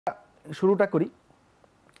শুরুটা করি।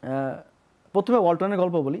 প্রথমে ওয়ালটনের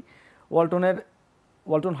গল্প বলি।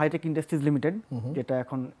 ওয়ালটন হাইটেক ইন্ডাস্ট্রিজ লিমিটেড, যেটা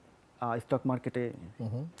এখন স্টক মার্কেটে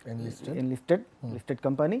লিস্টেড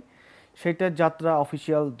কোম্পানি, সেটার যাত্রা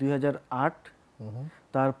অফিসিয়াল 2008।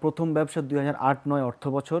 তার প্রথম ব্যবসা 2008-09 অর্থ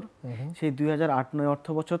বছর। সেই 2008-09 অর্থ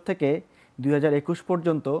বছর থেকে 2021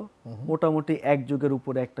 পর্যন্ত মোটামুটি এক যুগের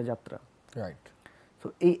উপরে একটা যাত্রা। রাইট। তো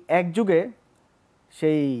এই এক যুগে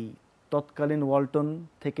সেই তৎকালীন ওয়ালটন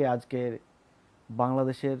থেকে আজকের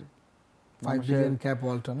বাংলাদেশের 5 billion cap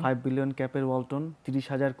Walton, 5 billion ক্যাপের Walton,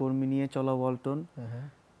 30,000 কর্মী নিয়ে চলা ওয়ালটন,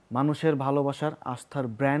 মানুষের ভালোবাসার আস্থার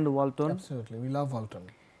brand Walton. Absolutely, we love Walton.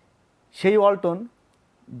 সেই ওয়ালটন,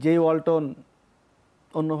 যেই ওয়ালটন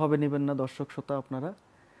অন্যভাবে নেবেন না দর্শক শ্রোতা আপনারা,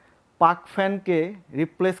 পাক ফ্যানকে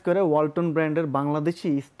রিপ্লেস করে ওয়ালটন ব্র্যান্ডের বাংলাদেশি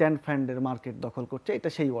স্ট্যান্ড ফ্যানের মার্কেট দখল করছে। এটা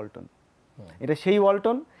সেই ওয়ালটন। এটা সেই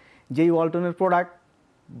ওয়ালটন যেই ওয়ালটনের প্রোডাক্ট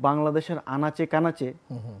বাংলাদেশের আনাচে কানাচে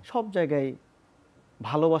সব জায়গায়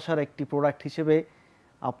ভালোবাসার একটি প্রোডাক্ট হিসেবে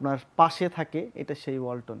আপনার পাশে থাকে। এটা সেই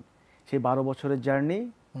ওয়ালটন। সেই 12 বছরের জার্নি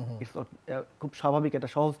খুব স্বাভাবিক, এটা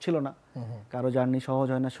সহজ ছিল না। কারো জার্নি সহজ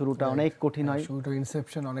হয় না, শুরুটা অনেক কঠিন হয়, শুরুটা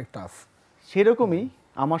ইনসেপশন অনেক টাফ। সেরকমই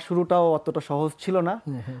আমার শুরুটাও অতটা সহজ ছিল না।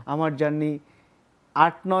 আমার জার্নি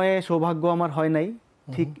 8-9-এ সৌভাগ্য আমার হয় নাই,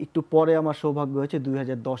 ঠিক একটু পরে আমার সৌভাগ্য হয়েছে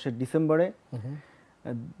 2010-এর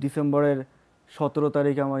ডিসেম্বরের 17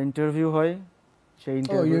 তারিখে আমার ইন্টারভিউ হয়। সেই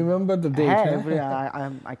interview, you remember the date?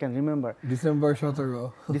 I can remember. December 17,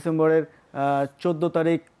 ডিসেম্বরের 14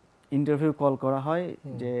 তারিখ ইন্টারভিউ কল করা হয়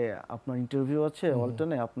যে আপনার ইন্টারভিউ আছে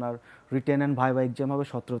ওয়ালটনে, আপনার রিটেন অ্যান্ড ভাইভা এক্সাম হবে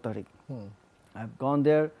 17 তারিখ। আই হ্যাভ গন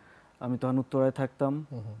দেয়ার। আমি তখন উত্তরায় থাকতাম,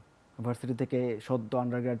 ইউনিভার্সিটি থেকে সদ্য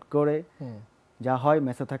আন্ডারগ্রেড করে যা হয়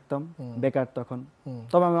মেসে থাকতাম, বেকার তখন।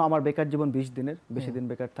 তবে আমার বেকার জীবন 20 দিনের, বেশি দিন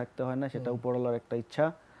বেকার থাকতে হয় না, সেটা উপরওয়ালার একটা ইচ্ছা।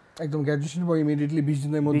 একদম গ্র্যাজুয়েশন পর ইমিডিয়েটলি 20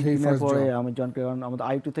 দিনের মধ্যেই ফার্স্ট জব। আমি জয়েন করি, কারণ আমাদের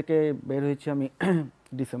আইটু থেকে বের হয়েছি আমি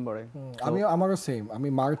ডিসেম্বরে। আমারও সেম। আমি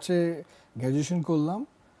মার্চে গ্র্যাজুয়েশন করলাম,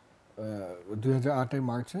 2008-এর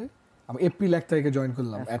মার্চে। আমি এপ্রিল 1 তারিখে জয়েন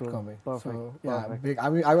করলাম অ্যাডকমে।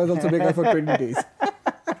 আমি আই ওয়াজ অলসো বেকার ফর 20 days.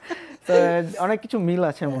 তো অনেক কিছু মিল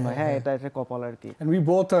আছে মনে হয়। হ্যাঁ, এটা কপাল আর কি। And we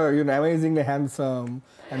both are, amazingly handsome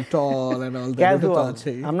and tall and all that. Casual.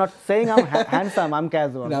 I'm not saying I'm handsome, I'm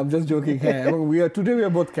casual. No, I'm just joking. Today we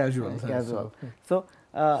are both casual. Casual. So,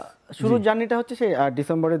 শুরুর জার্নিটা হচ্ছে সেই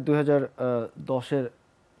ডিসেম্বরের 2010-এর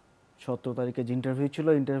 17 তারিখে যে ইন্টারভিউ ছিল,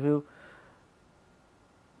 interview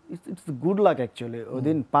it's good luck actually. ওই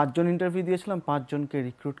দিন 5 জন ইন্টারভিউ দিয়েছিলাম, 5 জনকে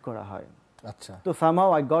রিক্রুট করা হয়। আচ্ছা। তো somehow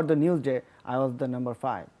I got the news যে I was the number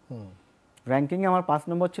 5. র্যাঙ্কিংয়ে আমার 5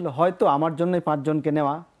 নম্বর ছিল, হয়তো আমার জন্যই 5 জনকে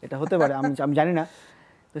নেওয়া, এটা হতে পারে, আমি জানি না।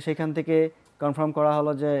 তো সেখান থেকে কনফার্ম করা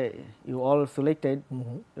হলো যে you all selected,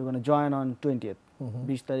 you gonna join on 20th।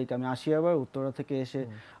 20 তারিখ আমি আসি, আবার উত্তরা থেকে এসে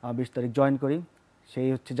 20 তারিখ জয়েন করি। সেই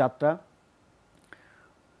হচ্ছে যাত্রা।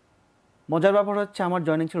 মজার ব্যাপার হচ্ছে আমার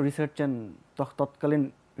জয়েনিং ছিল রিসার্চ অ্যান্ড তৎকালীন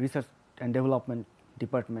রিসার্চ অ্যান্ড ডেভেলপমেন্ট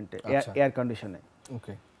ডিপার্টমেন্টে, এয়ার কন্ডিশনে।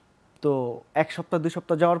 ওকে। তো 1 সপ্তাহ 2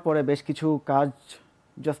 সপ্তাহ যাওয়ার পরে বেশ কিছু কাজ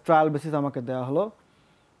জাস্ট ট্রায়াল বেসিস আমাকে দেওয়া হলো।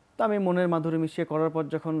 তো আমি মনের মাধুরী মিশিয়ে করার পর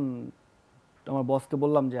যখন আমার বসকে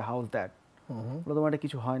বললাম যে হাউজ দ্যাট, বলে তোমার এটা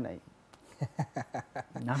কিছু হয় নাই।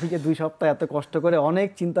 আমি যে 2 সপ্তাহ এত কষ্ট করে অনেক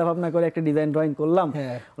চিন্তা ভাবনা করে একটা ডিজাইন ড্রয়িং করলাম,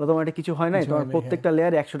 বলে তোমার এটা কিছু হয় নাই, তোমার প্রত্যেকটা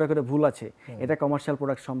লেয়ারে 100টা করে ভুল আছে, এটা কমার্শিয়াল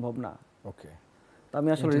প্রোডাক্ট সম্ভব না। ওকে। তো আমি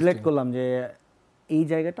আসলে রিলেট করলাম যে এই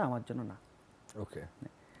জায়গাটা আমার জন্য না। ওকে।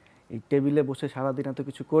 এই টেবিলে বসে সারাদিন এত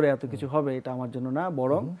কিছু করে এত কিছু হবে, এটা আমার জন্য না।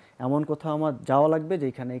 বরং এমন কোথাও আমার যাওয়া লাগবে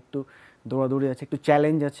যেখানে একটু দৌড়াদৌড়ি আছে, একটু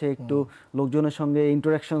চ্যালেঞ্জ আছে, একটু লোকজনের সঙ্গে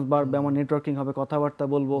ইন্টারাকশনস বাড়বে, আমার নেটওয়ার্কিং হবে, কথাবার্তা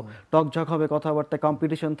বলবো, টকঝক হবে, কথাবার্তা,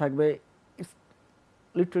 কম্পিটিশন থাকবে, ইটস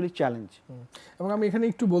লিটারালি চ্যালেঞ্জ। এবং আমি এখানে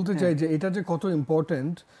একটু বলতে চাই যে এটা যে কত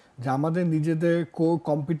ইম্পর্টেন্ট যে আমাদের নিজেদের কোর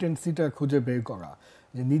কম্পিটেন্সিটা খুঁজে বের করা,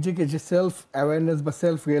 যে নিজেকে যে সেলফ অ্যাওয়ারনেস বা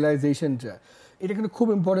সেলফ রিয়েলাইজেশনটা, এটা কিন্তু খুব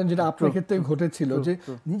ইম্পর্টেন্ট, যেটা আপনার ক্ষেত্রে ঘটেছিল, যে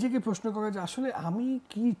নিজেকে প্রশ্ন করা যে আসলে আমি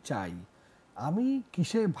কি চাই, আমি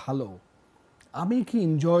কিসে ভালো, আমি কি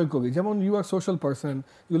এনজয় করি। যেমন you R social person,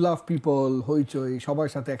 you love people, হইচই, সবার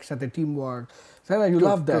সাথে একসাথে টিম ওয়ার্ক, তাই না? You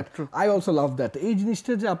love that, I also love that. এই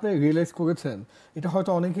জিনিসটা যে আপনি রিয়েলাইজ করেছেন, এটা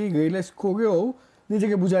হয়তো অনেকেই রিয়েলাইজ করেও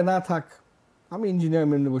নিজেকে বুঝায় না, থাক আমি ইঞ্জিনিয়ার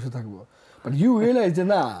মেনে বসে থাকবো। বাট ইউ রিয়েলাইজ যে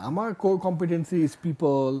না, আমার core competency is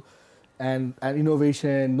people and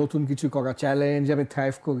innovation, নতুন কিছু করা, চ্যালেঞ্জ, আমি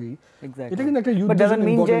থ্রাইভ করি। এটা কিন্তু একটা use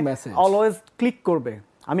important message. Always click করবে।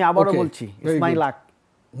 আমি আবারও বলছি, it's my lakh.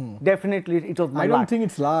 Definitely it was my lakh. I don't think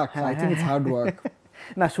it's lakh, I think it's hard work.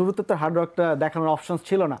 না, শুরুতে তো হার্ড ওয়ার্কটা দেখানোর অপশনস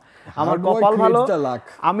ছিল না, আমার কপাল ভালো।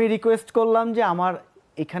 আমি রিকোয়েস্ট করলাম যে আমার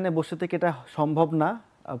এখানে বসে থেকে এটা সম্ভব না,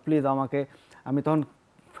 প্লিজ আমাকে। আমি তখন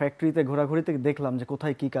ফ্যাক্টরিতে ঘোরাঘুরিতে দেখলাম যে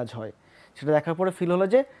কোথায় কি কাজ হয়, সেটা দেখার পরে ফিল হলো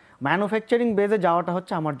যে ম্যানুফ্যাকচারিং বেজে যাওয়াটা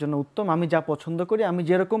হচ্ছে আমার জন্য উত্তম, আমি যা পছন্দ করি, আমি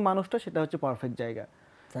যেরকম মানুষটা, সেটা হচ্ছে পারফেক্ট জায়গা।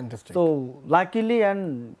 তো luckily and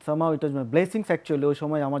somehow it was my blessings actually. ওই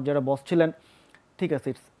সময় আমার যারা বস ছিলেন, ঠিক আছে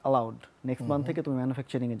ইটস অ্যালাউড, নেক্সট মান্থ থেকে তুমি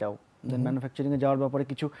ম্যানুফ্যাকচারিংয়ে যাও। দেন ম্যানুফ্যাকচারিংয়ে যাওয়ার ব্যাপারে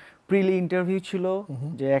কিছু প্রিলি ইন্টারভিউ ছিল,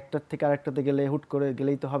 যে একটার থেকে আরেকটাতে গেলে হুট করে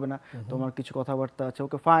গেলেই তো হবে না, তোমার কিছু কথাবার্তা আছে।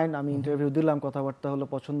 ওকে ফাইন, আমি ইন্টারভিউ দিলাম, কথাবার্তা হলো,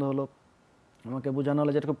 পছন্দ হলো। আমাকে বোঝানো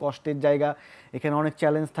হলো যে এটা খুব কষ্টের জায়গা, এখানে অনেক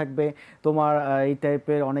চ্যালেঞ্জ থাকবে, তোমার এই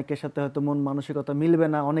টাইপের অনেকের সাথে হয়তো মন মানসিকতা মিলবে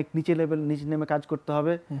না, অনেক নিচে নেমে কাজ করতে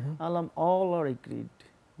হবে। আলাম অল আর এগ্রিড।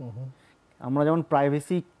 আমরা যেমন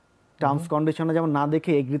প্রাইভেসি টার্মস কন্ডিশনে যেমন না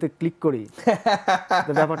দেখে এগ্রিতে ক্লিক করি,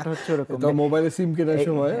 ব্যাপারটা হচ্ছে ওরকম। মোবাইলে সিম কেনার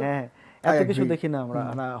সময় হ্যাঁ এত কিছু দেখি না আমরা,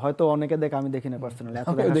 হয়তো অনেকে দেখে, আমি দেখি না পার্সোনালি, এত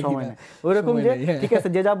দেখার সময় নেই। ওইরকম যে ঠিক আছে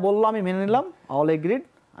যে যা বললো আমি মেনে নিলাম, all agreed,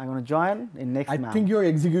 I'm going to join in next month. I think you're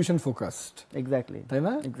execution focused. Exactly. তাই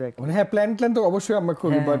না? Exactly. মানে হ্যাঁ প্ল্যান তো অবশ্যই আমরা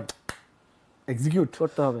করি, বাট এক্সিকিউট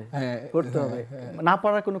করতে হবে, করতে হবে। না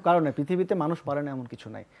পারার কোনো কারণ নেই, পৃথিবীতে মানুষ পারে না এমন কিছু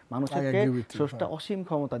নাই। মানুষকে স্রষ্টা অসীম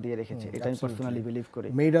ক্ষমতা দিয়ে রেখেছে, এটা আমি পার্সোনালি বিলিভ করি।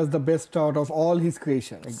 Made us the best out of all his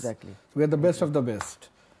creations. Exactly. We are the best of the best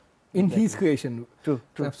in his creation. True.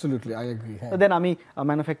 Absolutely, I agree. So then আমি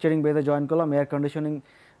ম্যানুফ্যাকচারিং বেজে জয়েন করলাম, এয়ার কন্ডিশনিং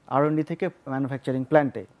R&D থেকে manufacturing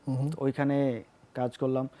প্ল্যান্টে। ওইখানে কাজ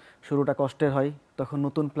করলাম। শুরুটা কষ্টের হয়, তখন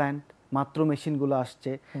নতুন প্ল্যান্ট, মাত্র মেশিনগুলো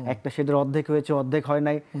আসছে, একটা শেডের অর্ধেক হয়েছে, অর্ধেক হয়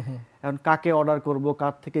নাই। এখন কাকে অর্ডার করব,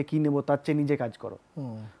 কার থেকে কি নেব, তার চেয়ে নিজে কাজ করো।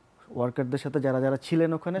 ওয়ার্কারদের সাথে যারা যারা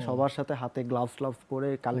ছিলেন ওখানে, সবার সাথে হাতে গ্লাভস পরে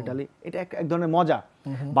কালি টালি, এটা এক ধরনের মজা।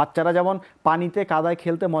 বাচ্চারা যেমন পানিতে কাদায়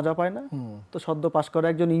খেলতে মজা পায় না, তো সদ্য পাস করা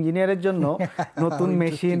একজন ইঞ্জিনিয়ারের জন্য নতুন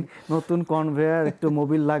মেশিন, নতুন কনভেয়ার, একটু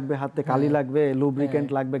মোবিল লাগবে, হাতে কালি লাগবে, লুব্রিকেন্ট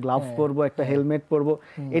লাগবে, গ্লাভস পরবো, একটা হেলমেট পরবো,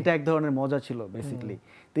 এটা এক ধরনের মজা ছিল বেসিক্যালি।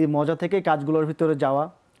 তো এই মজা থেকেই কাজগুলোর ভিতরে যাওয়া,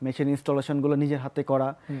 মেশিন ইনস্টলেশনগুলো নিজের হাতে করা,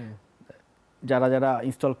 যারা যারা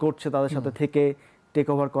ইনস্টল করছে তাদের সাথে থেকে টেক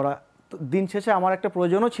ওভার করা। দিন শেষে আমার একটা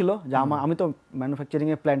প্রয়োজনও ছিল যে আমি তো ম্যানুফ্যাকচারিং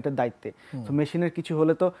এর প্ল্যান্টের দায়িত্বে, তো মেশিনের কিছু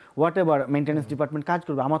হলে তো হোয়াট এভার মেইনটেনেন্স ডিপার্টমেন্ট কাজ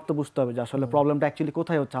করবে, আমার তো বুঝতে হবে যে আসলে প্রবলেমটা অ্যাকচুয়ালি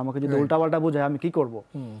কোথায় হচ্ছে, আমাকে যদি উল্টাপাল্টা বোঝায় আমি কি করব।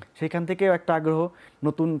 সেখান থেকেও একটা আগ্রহ,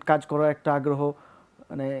 নতুন কাজ করার একটা আগ্রহ,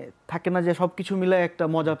 মানে থাকে না যে সবকিছু মিলে একটা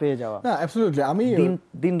মজা পেয়ে যাওয়া। না অ্যাবসলিউটলি, আমি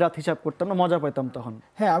দিন রাত হিসাব করতাম না, মজা পেতাম তখন।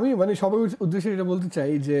 হ্যাঁ, আমি মানে সবার উদ্দেশ্যে এটা বলতে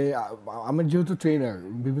চাই যে আমি যেহেতু ট্রেনার,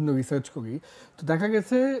 বিভিন্ন রিসার্চ করি, তো দেখা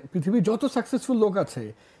গেছে পৃথিবীর যত সাকসেসফুল লোক আছে,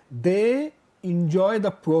 দে এনজয়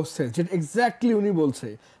দ্য প্রসেস, যেটা এক্স্যাক্টলি উনি বলছে।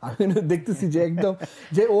 আমি দেখতেছি যে একদম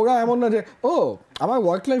যে ওরা এমন না যে ও আমার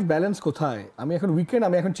ওয়ার্ক লাইফ ব্যালেন্স কোথায়, আমি এখন উইকেন্ড,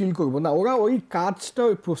 আমি এখন চিল করবো না। ওরা ওই কাজটা,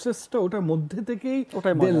 ওই প্রসেসটা, ওটার মধ্যে থেকেই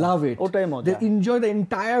দে লাভ ইট, ওটাই মজা, they enjoy the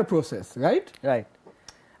entire process. Right.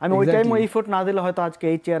 আমি ওই টাইম এফোর্ট না দিলে হয়তো আজকে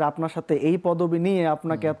এই চেয়ার আপনার সাথে এই পদবি নিয়ে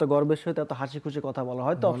আপনাকে এত গর্বের সাথে এত হাসি খুশি কথা বলা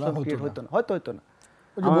হয়তো অপশন ক্রিয়েট হতো না, হয়তো না।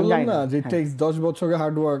 বললাম না যে ইট টেকস 10 বছরের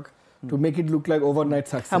hard work to make it look like overnight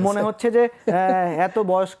success. মনে হচ্ছে যে এত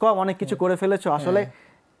বয়স কম, অনেক কিছু করে ফেলেছো, আসলে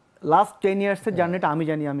লাস্ট 10 ইয়ার্স এর জার্নিটা আমি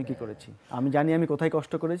জানি আমি কি করেছি, আমি জানি আমি কোথায়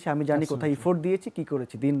কষ্ট করেছি, আমি জানি কোথায় এফোর্ট দিয়েছি, কি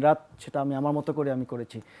করেছি, দিন রাত সেটা আমি আমার মতো করে আমি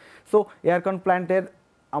করেছি। সো এয়ারকন প্ল্যান্টের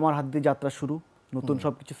আমার হাত দিয়ে যাত্রা শুরু, নতুন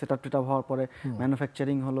সবকিছু সেটআপ টেটআপ হওয়ার পরে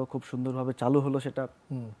ম্যানুফ্যাকচারিং হলো, খুব সুন্দরভাবে চালু হলো সেটা,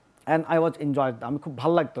 অ্যান্ড আই ওয়াজ এনজয়েড, আমি খুব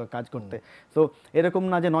ভালো লাগতো কাজ করতে। সো এরকম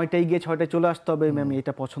না যে 9টায় গিয়ে 6টায় চলে আসতে হবে, আমি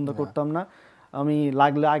এটা পছন্দ করতাম না। আমি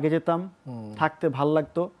লাগলে আগে যেতাম, থাকতে ভাল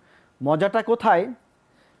লাগতো। মজাটা কোথায়,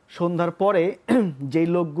 সন্ধ্যার পরে যেই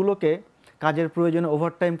লোকগুলোকে কাজের প্রয়োজনে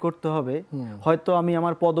ওভারটাইম করতে হবে, হয়তো আমি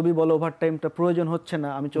আমার পদবি বলে ওভারটাইমটা প্রয়োজন হচ্ছে না,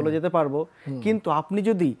 আমি চলে যেতে পারবো, কিন্তু আপনি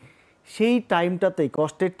যদি সেই টাইমটাতে,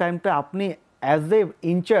 কষ্টের টাইমটা আপনি as a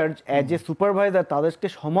in charge, as a supervisor তাদেরকে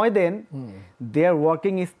সময় দেন, দেয়ার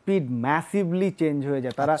ওয়ার্কিং স্পিড ম্যাসিভলি চেঞ্জ হয়ে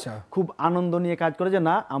যায়। তারা খুব আনন্দ নিয়ে কাজ করে যে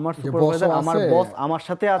না আমার সুপারভাইজার, আমার বস আমার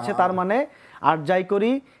সাথে আছে, তার মানে আর যাই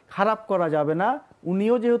করি খারাপ করা যাবে না,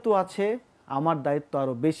 উনিও যেহেতু আছে আমার দায়িত্ব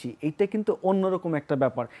আরো বেশি। এইটা কিন্তু অন্যরকম একটা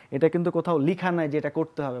ব্যাপার, এটা কিন্তু কোথাও লেখা নাই যে এটা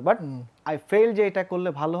করতে হবে, বাট আই ফেল যে এটা করলে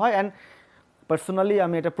ভালো হয়। অ্যান্ড পার্সোনালি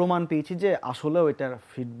আমি এটা প্রমাণ পেয়েছি যে আসলেও এটার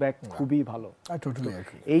ফিডব্যাক খুবই ভালো।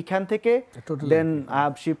 এইখান থেকে then I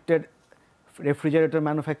have shifted refrigerator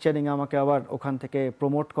manufacturing, আমাকে আবার ওখান থেকে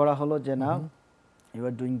প্রমোট করা হলো যে না you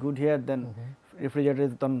are doing good here. Then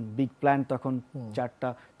refrigerator তখন বিগ প্ল্যান্ট, তখন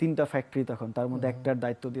 3টা ফ্যাক্টরি, তখন তার মধ্যে একটার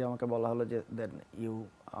দায়িত্ব দিয়ে আমাকে বলা হলো যে দেন ইউ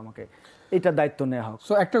আমাকে এটার দায়িত্ব নেওয়া হোক।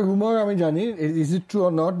 সো একটা রুমার আমি জানি, is it true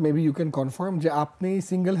or not, maybe you can confirm, যে আপনি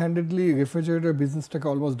single handedly refrigerator বিজনেসটাকে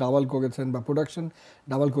almost double করেছেন বা প্রোডাকশন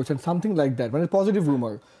ডাবল করেছেন, সামথিং লাইক দ্যাট, মানে পজিটিভ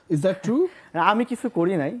রুমার, ইজ দ্যাট ট্রু? আমি কিছু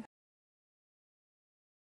করি নাই,